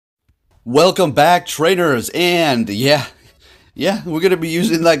Welcome back, trainers, and we're going to be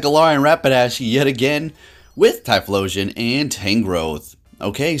using that Galarian Rapidash yet again with Typhlosion and Tangrowth.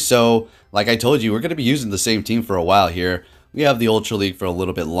 Okay, so like I told you, we're going to be using the same team for a while here. We have the Ultra League for a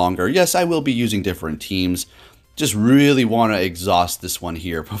little bit longer. Yes, I will be using different teams. Just really want to exhaust this one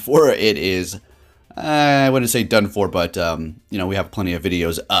here before it is, I wouldn't say done for, but, we have plenty of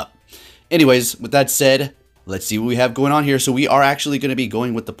videos up. Anyways, with that said, let's see what we have going on here. So we are actually going to be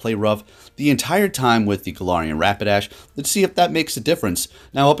going with the play rough the entire time with the Galarian Rapidash. Let's see if that makes a difference.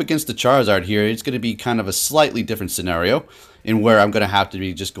 Now up against the Charizard here, it's going to be kind of a slightly different scenario in where I'm going to have to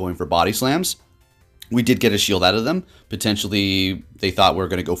be just going for body slams. We did get a shield out of them. Potentially, they thought we were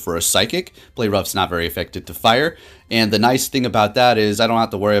going to go for a Psychic. Play Rough's not very effective to fire. And the nice thing about that is I don't have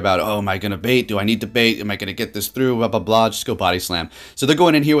to worry about, oh, am I going to bait? Do I need to bait? Am I going to get this through? Blah, blah, blah. Just go Body Slam. So they're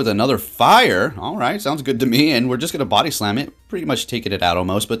going in here with another Fire. All right, sounds good to me. And we're just going to Body Slam it. Pretty much taking it out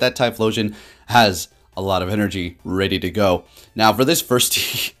almost. But that Typhlosion has a lot of energy ready to go. Now, for this first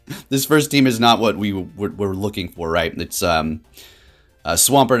team, this first team is not what we're looking for, right? It's Swampert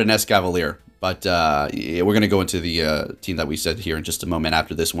and Escavalier. But we're going to go into the team that we said here in just a moment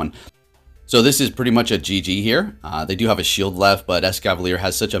after this one. So this is pretty much a GG here. They do have a shield left, but Escavalier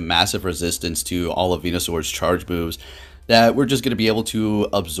has such a massive resistance to all of Venusaur's charge moves that we're just going to be able to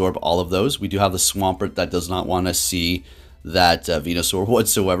absorb all of those. We do have the Swampert that does not want to see that Venusaur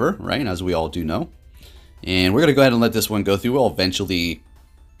whatsoever, right? As we all do know. And we're going to go ahead and let this one go through. We'll eventually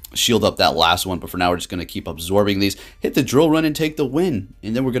shield up that last one, but for now we're just going to keep absorbing these, hit the drill run and take the win.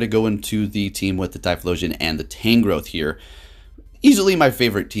 And then we're going to go into the team with the Typhlosion and the Tangrowth here. Easily my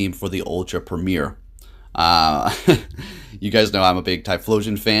favorite team for the Ultra Premier. You guys know I'm a big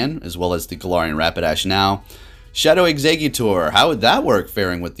Typhlosion fan, as well as the Galarian Rapidash now. Shadow Exeggutor, how would that work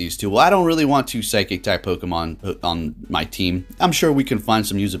faring with these two? Well, I don't really want two Psychic type Pokemon on my team. I'm sure we can find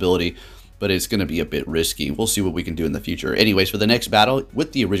some usability, but it's going to be a bit risky. We'll see what we can do in the future. Anyways, for the next battle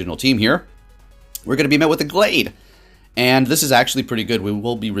with the original team here, we're going to be met with a Glade. And this is actually pretty good. We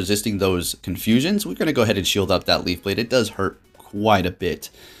will be resisting those confusions. We're going to go ahead and shield up that Leaf Blade. It does hurt quite a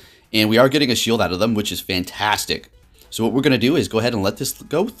bit. And we are getting a shield out of them, which is fantastic. So what we're going to do is go ahead and let this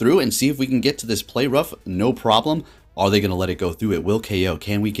go through and see if we can get to this play rough. No problem. Are they going to let it go through? It will KO.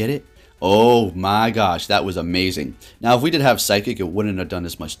 Can we get it? Oh my gosh, that was amazing. Now, if we did have Psychic, it wouldn't have done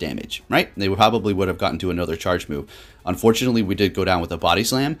as much damage, right? They probably would have gotten to another charge move. Unfortunately, we did go down with a Body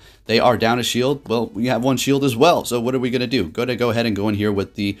Slam. They are down a shield. Well, we have one shield as well. So what are we going to do? Go ahead and go in here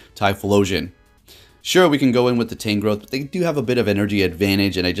with the Typhlosion. Sure, we can go in with the Tangrowth, but they do have a bit of energy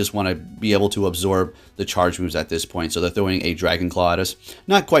advantage, and I just want to be able to absorb the charge moves at this point. So they're throwing a Dragon Claw at us.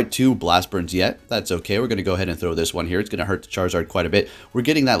 Not quite two Blast Burns yet. That's okay. We're going to go ahead and throw this one here. It's going to hurt the Charizard quite a bit. We're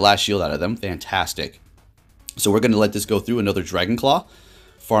getting that last shield out of them. Fantastic. So we're going to let this go through another Dragon Claw,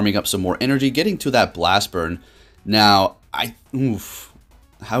 farming up some more energy, getting to that Blast Burn. Now,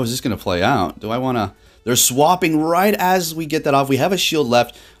 how is this going to play out? Do I want to... They're swapping right as we get that off. We have a shield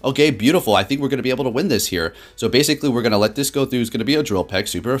left. Okay, beautiful. I think we're going to be able to win this here. So basically, we're going to let this go through. It's going to be a Drill Peck,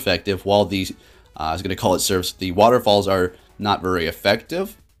 super effective, while the, I was going to call it Surfs. The Waterfalls are not very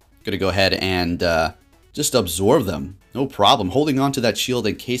effective. Going to go ahead and just absorb them. No problem. Holding on to that shield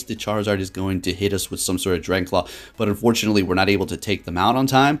in case the Charizard is going to hit us with some sort of Dragon Claw. But unfortunately, we're not able to take them out on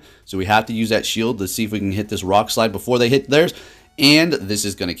time. So we have to use that shield to see if we can hit this Rockslide before they hit theirs. And this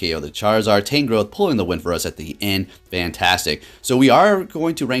is going to KO the Charizard. Tangrowth pulling the win for us at the end. Fantastic. So we are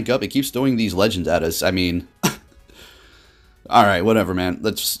going to rank up. It keeps throwing these legends at us. I mean, all right, whatever, man.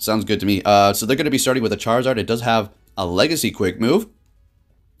 That sounds good to me. So they're going to be starting with a Charizard. It does have a Legacy Quick move.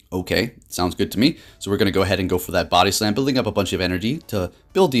 Okay, sounds good to me. So we're going to go ahead and go for that Body Slam, building up a bunch of energy to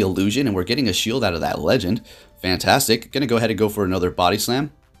build the illusion. And we're getting a shield out of that legend. Fantastic. Going to go ahead and go for another Body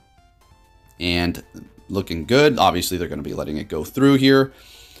Slam. And... looking good. Obviously, they're going to be letting it go through here.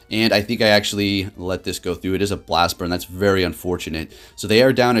 And I think I actually let this go through. It is a Blast Burn. That's very unfortunate. So they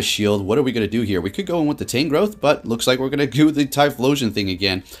are down a shield. What are we going to do here? We could go in with the Tangrowth, but looks like we're going to do the Typhlosion thing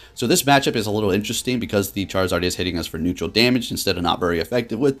again. So this matchup is a little interesting because the Charizard is hitting us for neutral damage instead of not very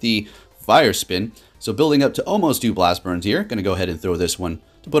effective with the Fire Spin. So building up to almost 2 Blast Burns here. Going to go ahead and throw this one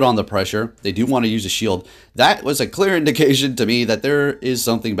to put on the pressure. They do want to use a shield. That was a clear indication to me that there is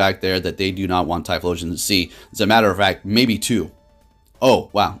something back there that they do not want Typhlosion to see. As a matter of fact, maybe 2.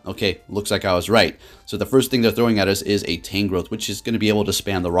 Oh, wow. Okay, looks like I was right. So the first thing they're throwing at us is a Tangrowth, which is going to be able to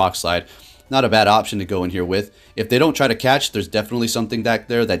spam the Rockslide. Not a bad option to go in here with. If they don't try to catch, there's definitely something back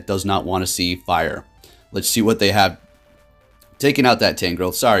there that does not want to see fire. Let's see what they have. Taking out that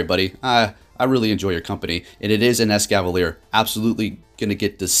Tangrowth. Sorry, buddy. I really enjoy your company, and it is an Escavalier. Absolutely going to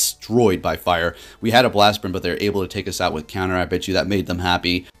get destroyed by fire. We had a Blast Burn, but they're able to take us out with counter. I bet you that made them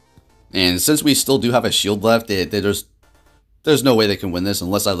happy. And since we still do have a shield left, there's no way they can win this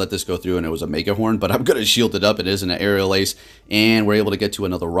unless I let this go through and it was a Mega Horn. But I'm going to shield it up. It is an Aerial Ace. And we're able to get to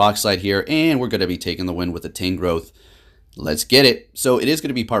another Rockslide here. And we're going to be taking the win with the Tangrowth. Let's get it. So it is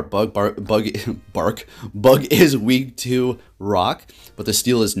going to be part bug. Bug is weak to rock, but the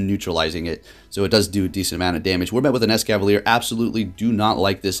steel is neutralizing it. So it does do a decent amount of damage. We're met with an Escavalier. Absolutely do not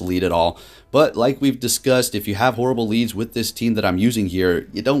like this lead at all. But like we've discussed, if you have horrible leads with this team that I'm using here,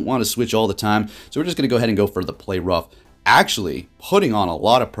 you don't want to switch all the time. So we're just going to go ahead and go for the play rough. Actually putting on a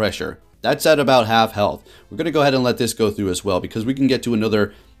lot of pressure. That's at about half health. We're going to go ahead and let this go through as well because we can get to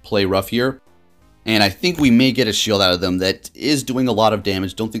another play rough here. And I think we may get a shield out of them that is doing a lot of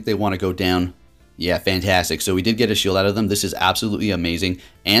damage. Don't think they want to go down. Yeah, fantastic. So we did get a shield out of them. This is absolutely amazing.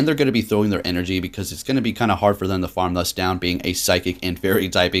 And they're going to be throwing their energy because it's going to be kind of hard for them to farm us down, being a Psychic and Fairy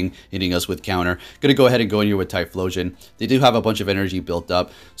typing, hitting us with counter. Going to go ahead and go in here with Typhlosion. They do have a bunch of energy built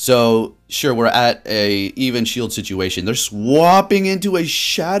up. So, sure, we're at a even shield situation. They're swapping into a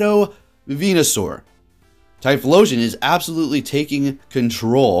Shadow Venusaur. Typhlosion is absolutely taking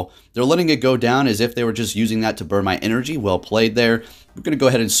control. They're letting it go down as if they were just using that to burn my energy. Well played there. We're going to go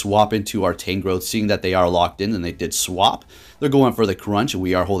ahead and swap into our Tangrowth, seeing that they are locked in, and they did swap. They're going for the crunch, and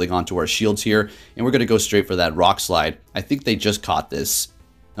we are holding on to our shields here, and we're going to go straight for that Rockslide. I think they just caught this.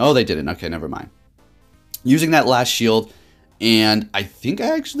 Oh, they didn't. Okay, never mind. Using that last shield, and I think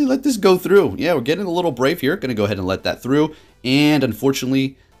I actually let this go through. Yeah, we're getting a little brave here. Going to go ahead and let that through, and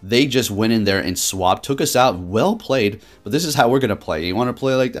unfortunately, they just went in there and swapped, took us out. Well played, but this is how we're going to play. You want to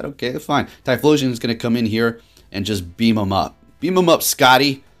play like that? Okay, fine. Typhlosion is going to come in here and just beam them up. Beam them up,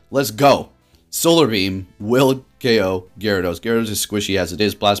 Scotty. Let's go. Solar Beam will KO Gyarados. Gyarados is squishy as it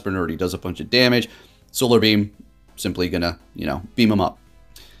is. Blast Burn already does a bunch of damage. Solar Beam, simply going to, beam them up.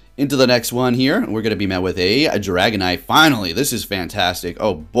 Into the next one here, we're going to be met with a Dragonite. Finally, this is fantastic.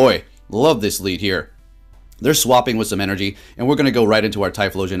 Oh boy, love this lead here. They're swapping with some energy, and we're going to go right into our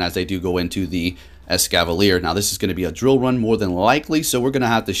Typhlosion as they do go into the Escavalier. Now, this is going to be a drill run more than likely, so we're going to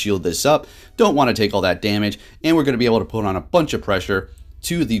have to shield this up. Don't want to take all that damage, and we're going to be able to put on a bunch of pressure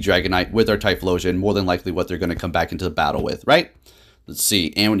to the Dragonite with our Typhlosion, more than likely what they're going to come back into the battle with, right? Let's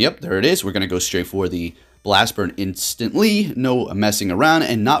see, and yep, there it is. We're going to go straight for the Blast Burn instantly, no messing around,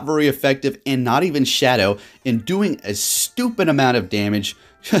 and not very effective, and not even Shadow, and doing a stupid amount of damage.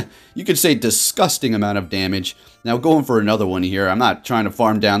 You could say disgusting amount of damage. Now going for another one here. I'm not trying to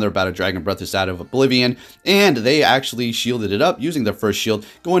farm down. They're about to Dragon Breath this out of Oblivion. And they actually shielded it up using their first shield.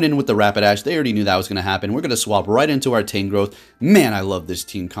 Going in with the Rapidash. They already knew that was going to happen. We're going to swap right into our Tangrowth. Man, I love this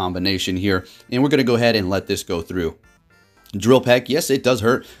team combination here. And we're going to go ahead and let this go through. Drill Peck, yes, it does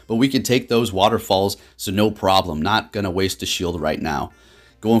hurt, but we can take those waterfalls, so no problem. Not going to waste a shield right now.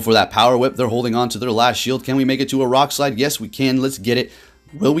 Going for that Power Whip. They're holding on to their last shield. Can we make it to a Rock Slide? Yes, we can. Let's get it.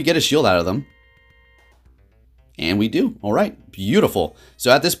 Will we get a shield out of them? And we do. All right. Beautiful. So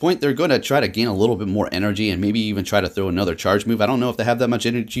at this point, they're going to try to gain a little bit more energy and maybe even try to throw another charge move. I don't know if they have that much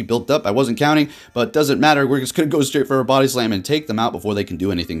energy built up. I wasn't counting, but it doesn't matter. We're just going to go straight for a Body Slam and take them out before they can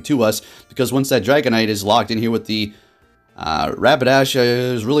do anything to us. Because once that Dragonite is locked in here with the Rapidash,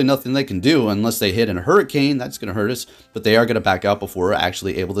 there's really nothing they can do unless they hit a Hurricane. That's going to hurt us, but they are going to back out before we're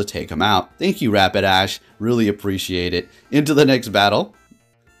actually able to take them out. Thank you, Rapidash. Really appreciate it. Into the next battle.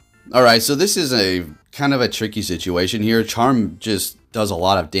 Alright, so this is a kind of a tricky situation here. Charm just does a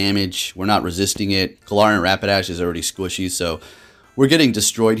lot of damage. We're not resisting it. Galarian Rapidash is already squishy, so we're getting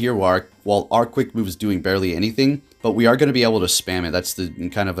destroyed here while our quick move is doing barely anything, but we are going to be able to spam it. That's the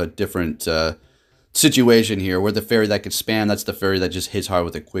kind of a different situation here. We're the fairy that can spam. That's the fairy that just hits hard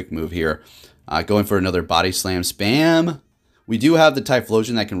with a quick move here. Going for another Body Slam spam. We do have the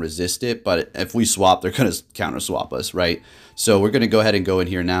Typhlosion that can resist it, but if we swap, they're going to counter swap us, right? So we're going to go ahead and go in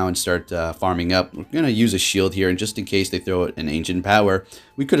here now and start farming up. We're going to use a shield here, and just in case they throw an Ancient Power,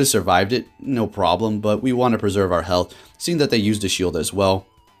 we could have survived it, no problem, but we want to preserve our health. Seeing that they used a shield as well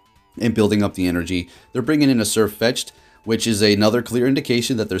and building up the energy. They're bringing in a Surf Fetched, which is another clear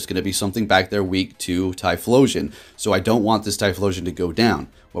indication that there's going to be something back there weak to Typhlosion. So I don't want this Typhlosion to go down.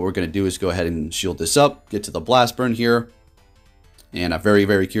 What we're going to do is go ahead and shield this up, get to the Blast Burn here. And I'm very,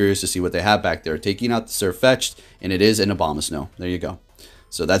 very curious to see what they have back there. Taking out the Surf Fetched, and it is an Abomasnow. There you go.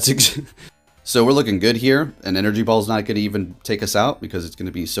 So that's so we're looking good here. An Energy Ball is not going to even take us out because it's going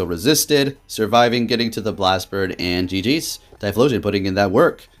to be so resisted. Surviving, getting to the Blast Bird, and GG's. Typhlosion putting in that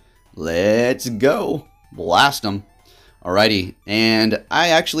work. Let's go. Blast them. Alrighty. And I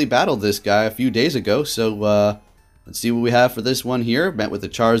actually battled this guy a few days ago. So let's see what we have for this one here. Met with the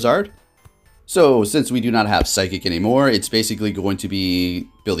Charizard. So, since we do not have Psychic anymore, it's basically going to be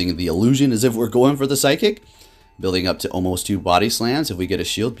building the illusion as if we're going for the Psychic. Building up to almost 2 body slams. If we get a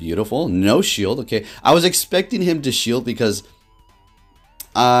shield, beautiful. No shield. Okay. I was expecting him to shield because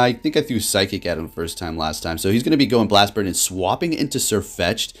I think I threw Psychic at him first time last time. So he's going to be going Blast Burn and swapping into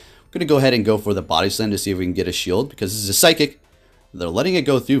Surfetched. We're going to go ahead and go for the body slam to see if we can get a shield because this is a Psychic. They're letting it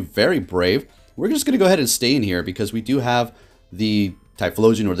go through. Very brave. We're just going to go ahead and stay in here because we do have the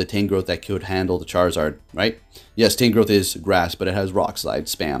Typhlosion or the Tangrowth that could handle the Charizard, right? Yes, Tangrowth is grass, but it has Rock Slide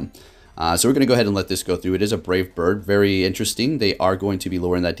spam. So we're going to go ahead and let this go through. It is a brave bird. Very interesting. They are going to be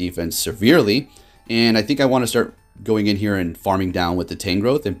lowering that defense severely. And I think I want to start going in here and farming down with the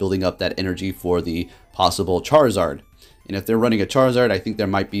Tangrowth and building up that energy for the possible Charizard. And if they're running a Charizard, I think there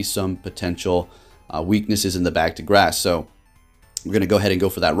might be some potential weaknesses in the back to grass. So we're going to go ahead and go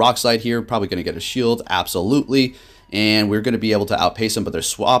for that Rock Slide here. Probably going to get a shield. Absolutely. And we're going to be able to outpace them, but they're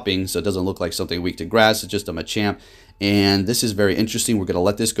swapping, so it doesn't look like something weak to grass. It's just a Machamp. And this is very interesting. We're going to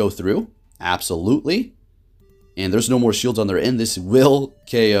let this go through. Absolutely. And there's no more shields on their end. This will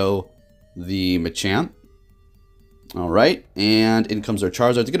KO the Machamp. All right. And in comes their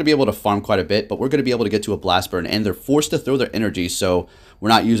Charizard. They're going to be able to farm quite a bit, but we're going to be able to get to a Blast Burn. And they're forced to throw their energy, so we're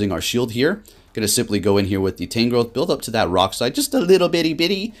not using our shield here. Going to simply go in here with the Tangrowth, build up to that Rock Slide, just a little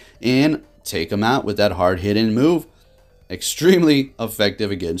bitty, and take them out with that hard-hitting move. Extremely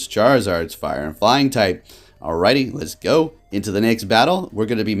effective against Charizard's Fire and Flying type. Alrighty, let's go into the next battle. We're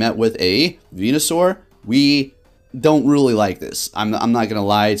going to be met with a Venusaur. We don't really like this. I'm not going to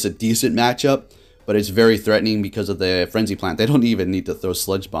lie. It's a decent matchup, but it's very threatening because of the Frenzy Plant. They don't even need to throw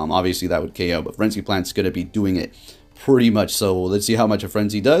Sludge Bomb. Obviously, that would KO, but Frenzy Plant's going to be doing it pretty much. So let's see how much a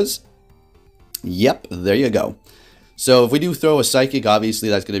Frenzy does. Yep, there you go. So if we do throw a Psychic, obviously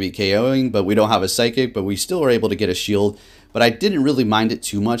that's going to be KOing, but we don't have a Psychic, but we still are able to get a shield. But I didn't really mind it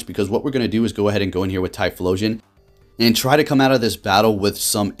too much because what we're going to do is go ahead and go in here with Typhlosion and try to come out of this battle with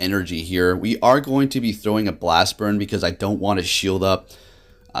some energy here. We are going to be throwing a Blast Burn because I don't want to shield up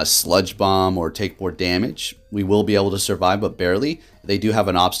a Sludge Bomb or take more damage. We will be able to survive, but barely. They do have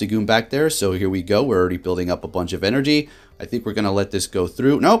an Obstagoon back there, so here we go. We're already building up a bunch of energy. I think we're going to let this go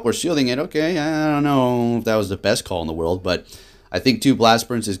through. Nope, we're shielding it. Okay, I don't know if that was the best call in the world, but I think 2 Blast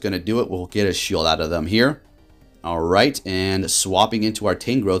Burns is going to do it. We'll get a shield out of them here. All right, and swapping into our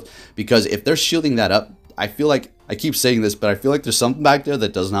Tangrowth, because if they're shielding that up, I feel like, I keep saying this, but I feel like there's something back there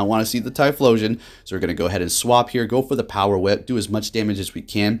that does not want to see the Typhlosion. So we're going to go ahead and swap here, go for the Power Whip, do as much damage as we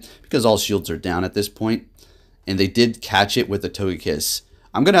can, because all shields are down at this point. And they did catch it with a Togekiss.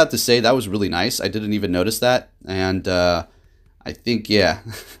 I'm going to have to say that was really nice. I didn't even notice that. And I think, yeah.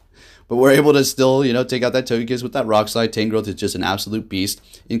 But we're able to still, you know, take out that Togekiss with that Rock Slide. Tangrowth is just an absolute beast.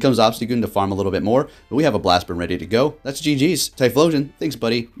 In comes Obstagoon to farm a little bit more. But we have a Blast Burn ready to go. That's GG's. Typhlosion, thanks,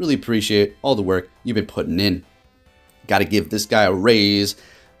 buddy. Really appreciate all the work you've been putting in. Got to give this guy a raise.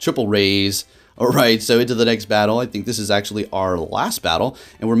 Triple raise. All right, so into the next battle. I think this is actually our last battle.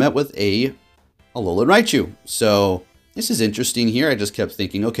 And we're met with a Alolan Raichu. So this is interesting here. I just kept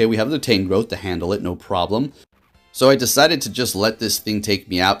thinking, okay, we have the Tangrowth to handle it, no problem. So I decided to just let this thing take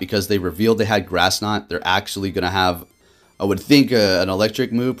me out because they revealed they had Grass Knot. They're actually going to have, I would think, an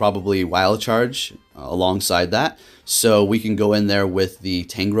electric move, probably Wild Charge alongside that. So we can go in there with the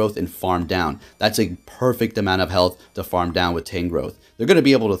Tangrowth and farm down. That's a perfect amount of health to farm down with Tangrowth. They're going to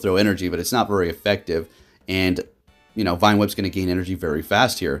be able to throw energy, but it's not very effective. And, you know, Vine Whip's going to gain energy very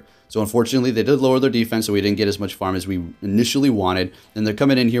fast here. So unfortunately, they did lower their defense, so we didn't get as much farm as we initially wanted. And they're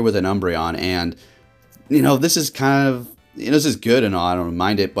coming in here with an Umbreon, and you know, this is kind of, you know, this is good and all, I don't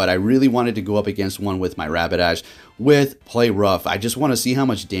mind it, but I really wanted to go up against one with my Rapidash with Play Rough. I just want to see how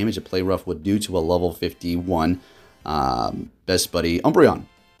much damage a Play Rough would do to a level 51 best buddy Umbreon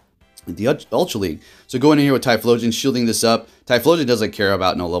in the Ultra League. So going in here with Typhlosion, shielding this up. Typhlosion doesn't care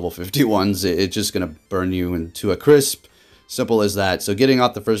about no level 51s. It's just going to burn you into a crisp. Simple as that. So getting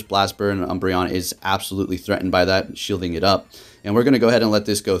off the first Blast Burn, Umbreon is absolutely threatened by that, shielding it up. And we're going to go ahead and let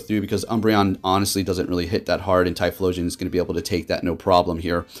this go through because Umbreon honestly doesn't really hit that hard, and Typhlosion is going to be able to take that no problem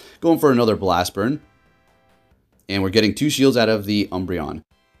here. Going for another Blast Burn. And we're getting 2 shields out of the Umbreon.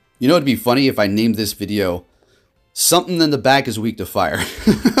 You know, it'd be funny if I named this video Something in the Back is Weak to Fire.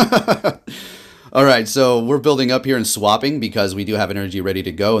 Alright, so we're building up here and swapping because we do have energy ready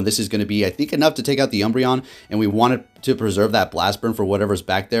to go. And this is going to be, I think, enough to take out the Umbreon. And we wanted to preserve that Blast Burn for whatever's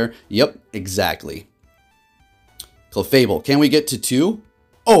back there. Yep, exactly. Clefable, can we get to 2?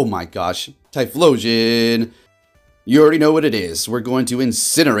 Oh my gosh, Typhlosion. You already know what it is. We're going to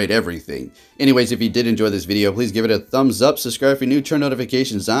incinerate everything. Anyways, if you did enjoy this video, please give it a thumbs up. Subscribe if you're new, turn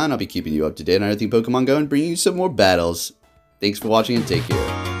notifications on. I'll be keeping you up to date on everything Pokemon Go and bringing you some more battles. Thanks for watching and take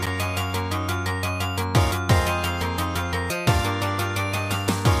care.